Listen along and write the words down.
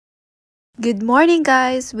Good morning,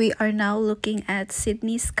 guys! We are now looking at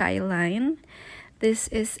Sydney skyline. This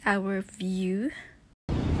is our view.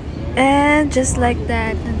 And just like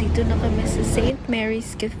that, nandito na kami sa St.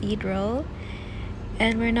 Mary's Cathedral.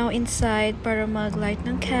 And we're now inside para mag-light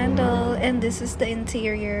ng candle. And this is the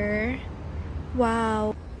interior.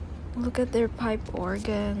 Wow! Look at their pipe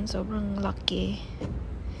organ. Sobrang laki.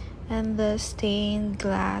 And the stained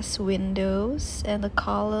glass windows and the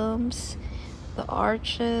columns, the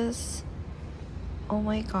arches. Oh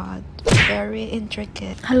my God, very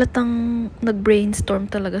intricate. Halatang nag-brainstorm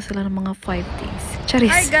talaga sila ng mga 5 days. Charis!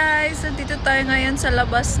 Hi guys! Nandito tayo ngayon sa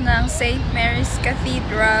labas ng St. Mary's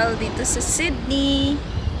Cathedral dito sa Sydney.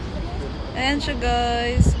 Ayan siya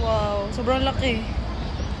guys. Wow, sobrang laki.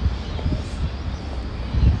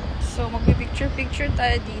 So magpipicture-picture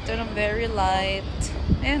tayo dito ng very light.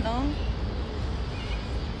 Ayan oh.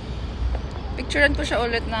 Picturean ko siya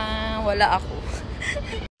ulit na wala ako.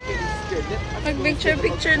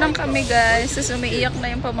 Mag-picture-picture lang kami guys. Tapos umiiyak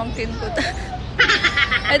na yung pamangkin ko.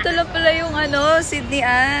 Ito lang pala yung Sydney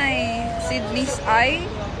Eye. Sydney's Eye?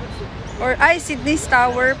 Or Sydney's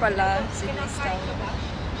Tower pala. Sydney's Tower.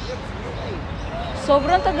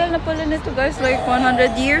 Sobrang tagal na pala nito guys. Like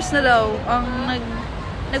 100 years na daw. Ang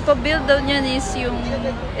nagpa-build daw niyan is yung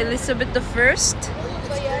Elizabeth I.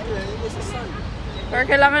 Pero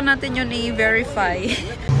kailangan natin yun i-verify.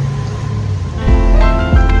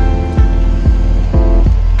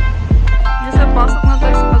 Pasok na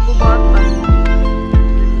tayo sa pagubatan.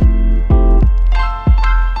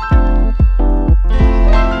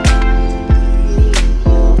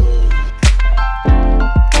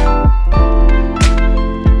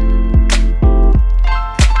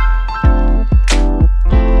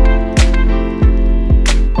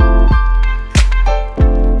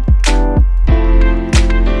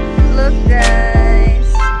 Look guys.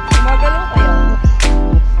 Gumagalaw kayo.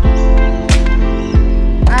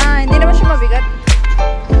 Hindi naman siya mabigat.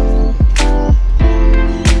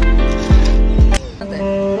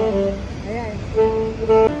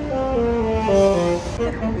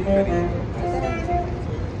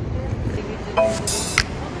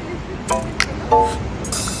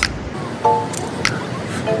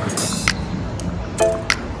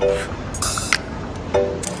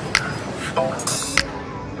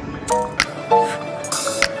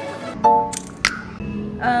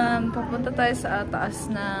 Papunta tayo sa taas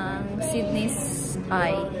ng Sydney's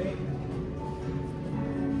Eye.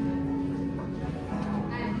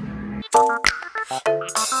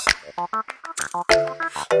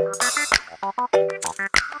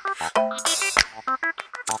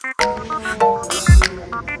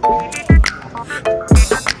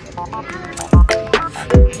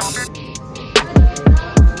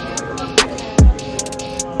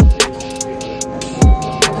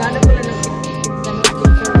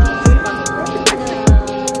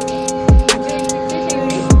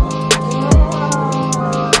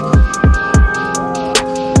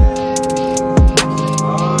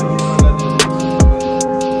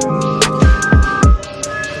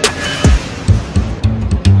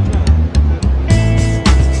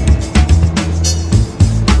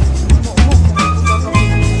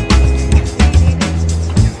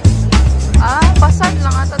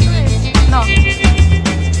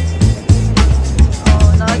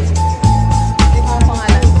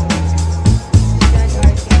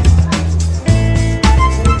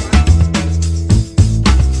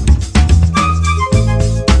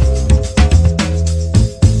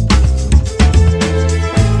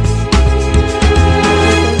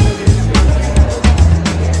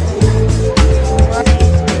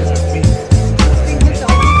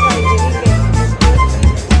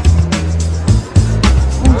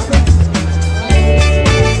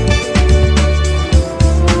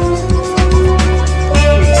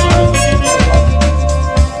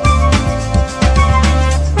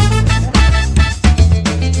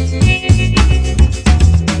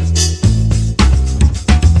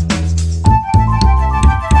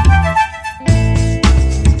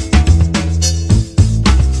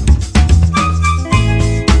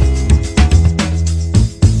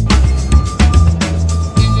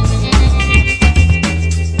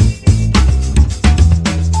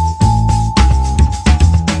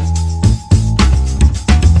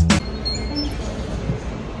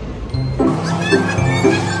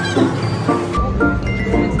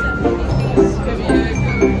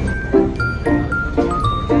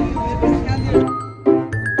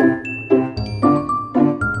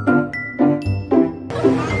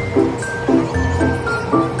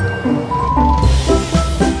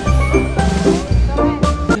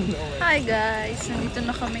 Nandito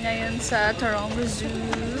na kami ngayon sa Taronga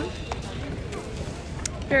Zoo.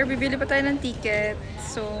 Pero bibili pa tayo ng ticket.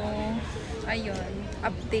 So, ayun.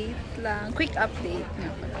 Update lang. Quick update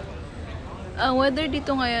nga pala. Ang weather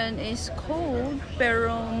dito ngayon is cold,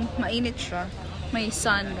 pero mainit siya. May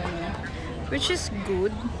sun, gano'n. Which is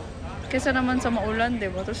good. Kesa naman sa maulan,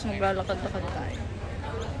 diba? Tapos maglalakad-lakad tayo.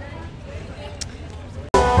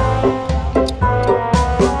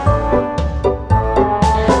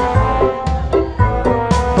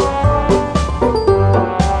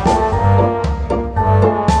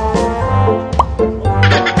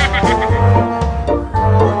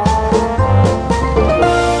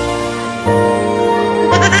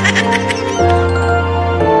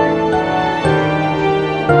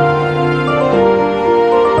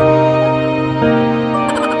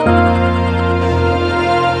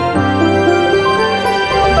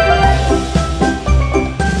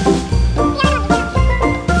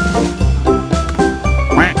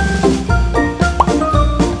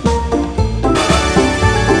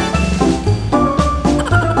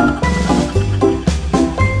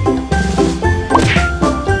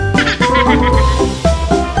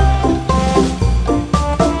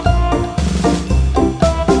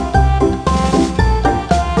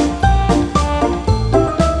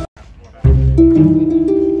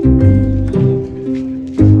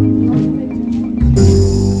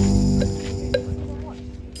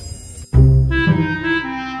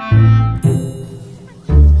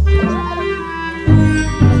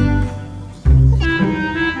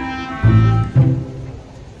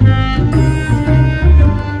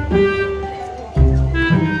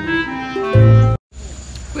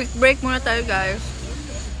 Quick break muna tayo, guys.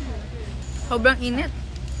 Sobrang init.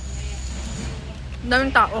 Ang daming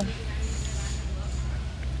tao.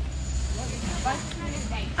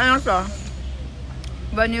 Ano to?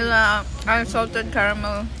 Vanilla, unsalted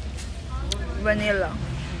caramel, vanilla.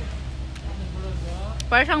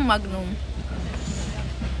 Parang siyang Magnum.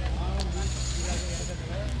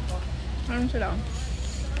 Ano sila?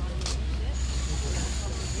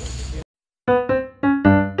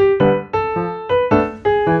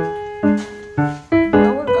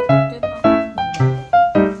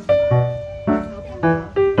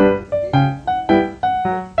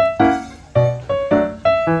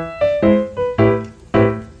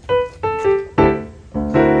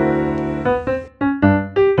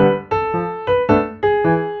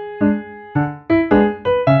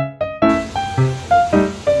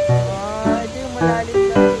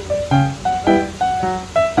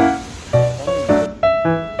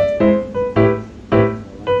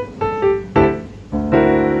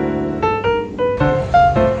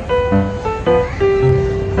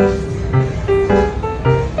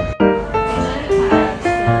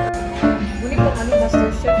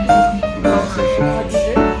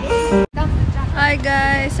 Hi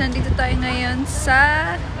guys! Nandito tayo ngayon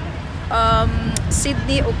sa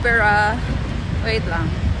Sydney Opera. Wait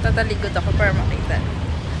lang. Tataligod ako para makita.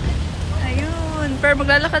 Ayun. Pero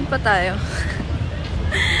maglalakad pa tayo.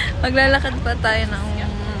 Maglalakad pa tayo ng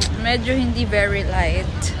medyo hindi very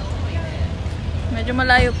light. Medyo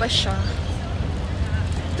malayo pa siya.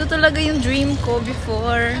 Ito talaga yung dream ko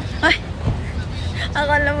before. Ay!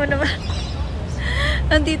 Akala mo naman.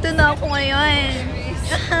 Nandito na ako ngayon.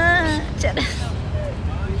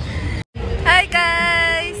 Hi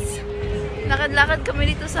guys! Lakad-lakad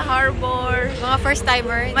kami dito sa harbour. Mga first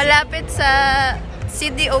timers. Malapit sa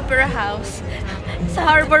Sydney Opera House. Sa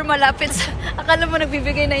harbour malapit sa... Akala mo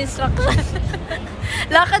nagbibigay na instruction.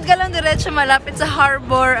 Lakad ka lang diretso malapit sa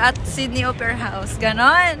harbour at Sydney Opera House.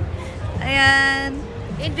 Ganon. Ayan.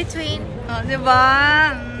 In between. O,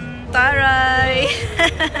 diba? Taray.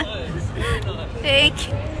 Thank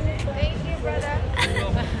you. Thank you, brother.